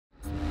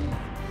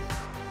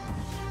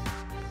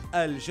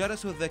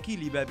الجرس الذكي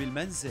لباب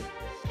المنزل.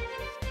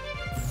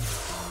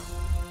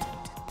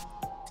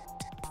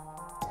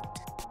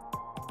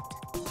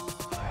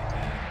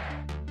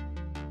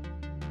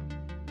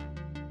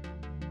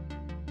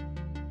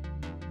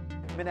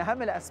 من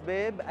أهم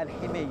الأسباب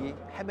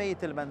حماية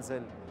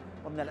المنزل،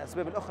 ومن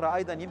الأسباب الأخرى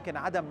أيضاً يمكن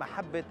عدم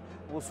محبة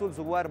وصول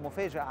زوار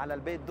مفاجئ على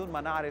البيت دون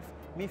ما نعرف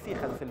مين في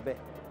خلف الباب.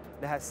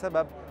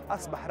 لهالسبب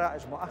أصبح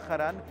رائج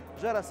مؤخراً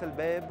جرس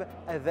الباب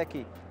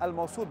الذكي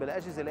الموصول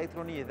بالأجهزة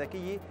الإلكترونية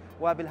الذكية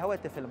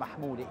وبالهواتف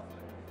المحمولة.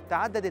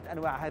 تعددت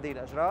أنواع هذه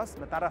الأجراس،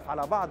 نتعرف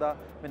على بعضها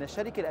من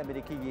الشركة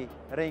الأمريكية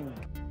رينج.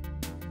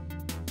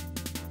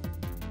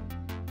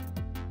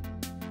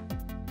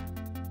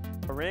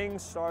 Ring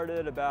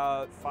started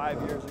about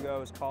 5 years ago. It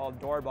was called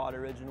Doorbot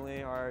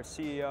originally. Our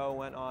CEO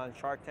went on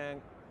Shark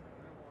Tank,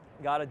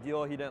 got a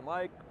deal he didn't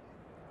like,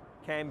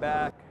 came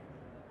back,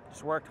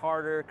 just worked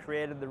harder,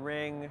 created the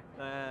Ring,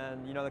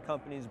 and you know the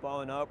company's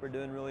blowing up. We're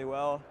doing really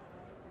well.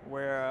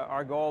 Where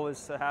our goal is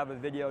to have a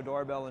video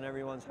doorbell in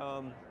everyone's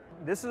home.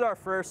 This is our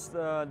first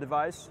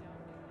device.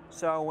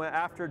 So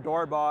after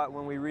Doorbot,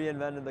 when we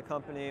reinvented the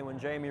company, when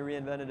Jamie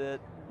reinvented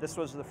it, this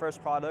was the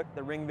first product,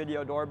 the Ring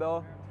Video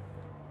Doorbell.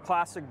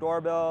 Classic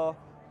doorbell.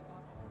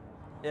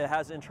 It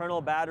has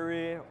internal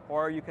battery,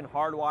 or you can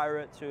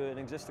hardwire it to an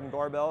existing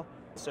doorbell.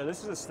 So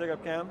this is a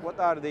stick-up cam. What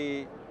are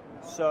the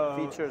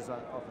features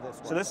of this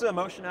one? So this is a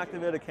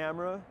motion-activated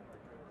camera.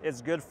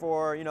 It's good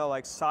for, you know,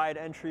 like side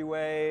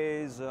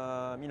entryways,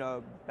 you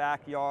know,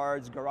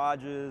 backyards,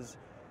 garages.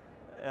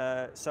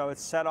 So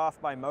it's set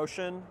off by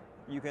motion.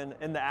 You can,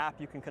 in the app,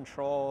 you can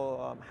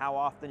control how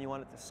often you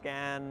want it to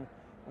scan,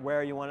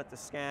 where you want it to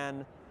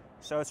scan.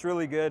 So it's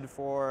really good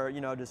for,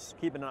 you know, just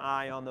keeping an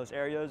eye on those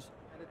areas.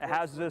 It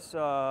has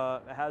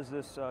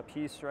this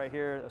piece right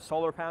here, a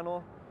solar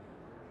panel.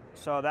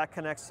 So that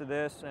connects to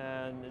this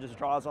and it just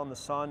draws on the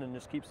sun and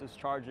just keeps this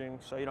charging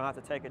so you don't have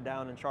to take it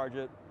down and charge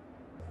it.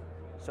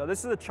 So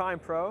this is a Chime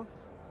Pro.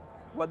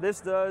 What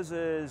this does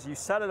is you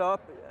set it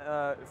up,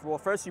 well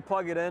first you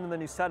plug it in and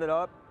then you set it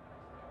up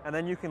and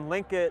then you can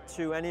link it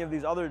to any of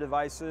these other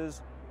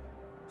devices.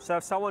 So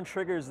if someone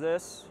triggers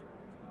this,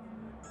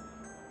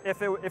 if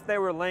they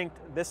were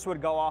linked, this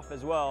would go off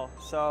as well.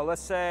 So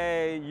let's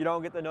say you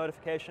don't get the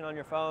notification on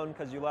your phone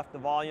because you left the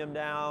volume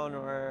down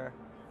or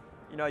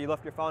you know, you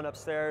left your phone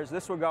upstairs.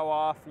 This will go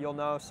off. You'll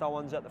know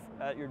someone's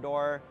at your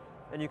door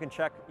and you can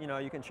check, you know,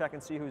 you can check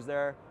and see who's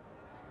there.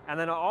 And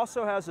then it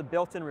also has a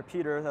built-in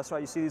repeater. That's why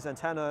you see these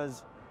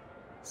antennas.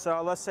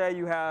 So let's say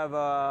you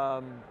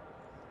have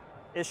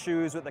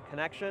issues with the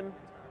connection.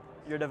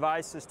 Your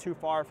device is too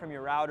far from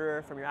your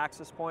router, from your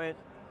access point.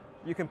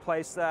 You can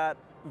place that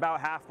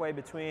about halfway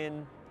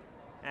between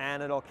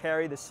and it'll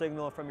carry the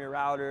signal from your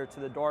router to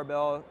the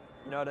doorbell,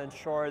 you know, to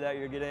ensure that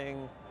you're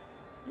getting,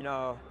 you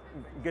know,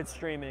 good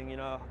streaming, you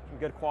know,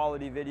 good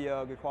quality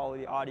video, good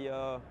quality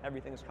audio,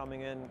 everything's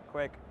coming in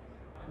quick.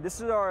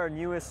 This is our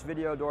newest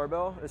video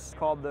doorbell. This is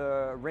called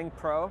the Ring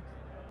Pro.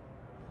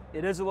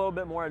 It is a little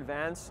bit more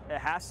advanced. It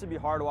has to be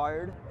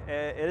hardwired.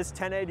 It is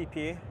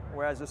 1080p,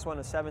 whereas this one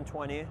is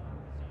 720.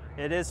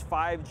 It is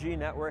 5G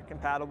network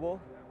compatible.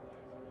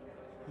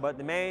 But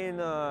the main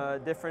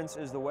difference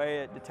is the way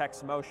it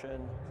detects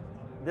motion.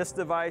 This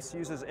device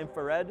uses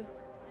infrared,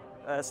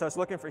 so it's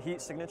looking for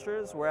heat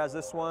signatures, whereas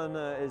this one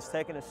is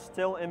taking a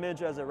still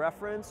image as a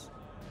reference.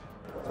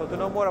 So to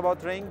know more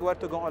about Ring, where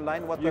to go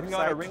online, what website? You can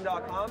go to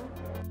ring.com.